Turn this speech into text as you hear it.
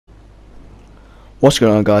What's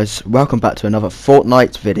going on, guys? Welcome back to another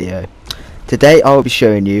Fortnite video. Today I will be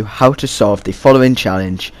showing you how to solve the following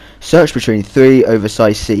challenge: search between 3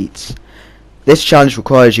 oversized seats. This challenge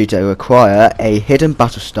requires you to acquire a hidden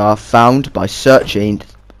battle star found by searching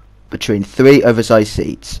between 3 oversized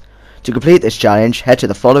seats. To complete this challenge, head to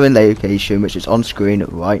the following location, which is on screen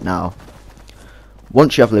right now.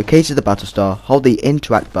 Once you have located the battle star, hold the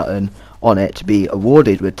interact button on it to be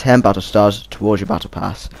awarded with 10 battle stars towards your battle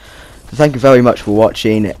pass. So thank you very much for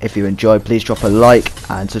watching. If you enjoyed, please drop a like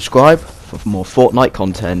and subscribe for more Fortnite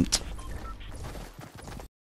content.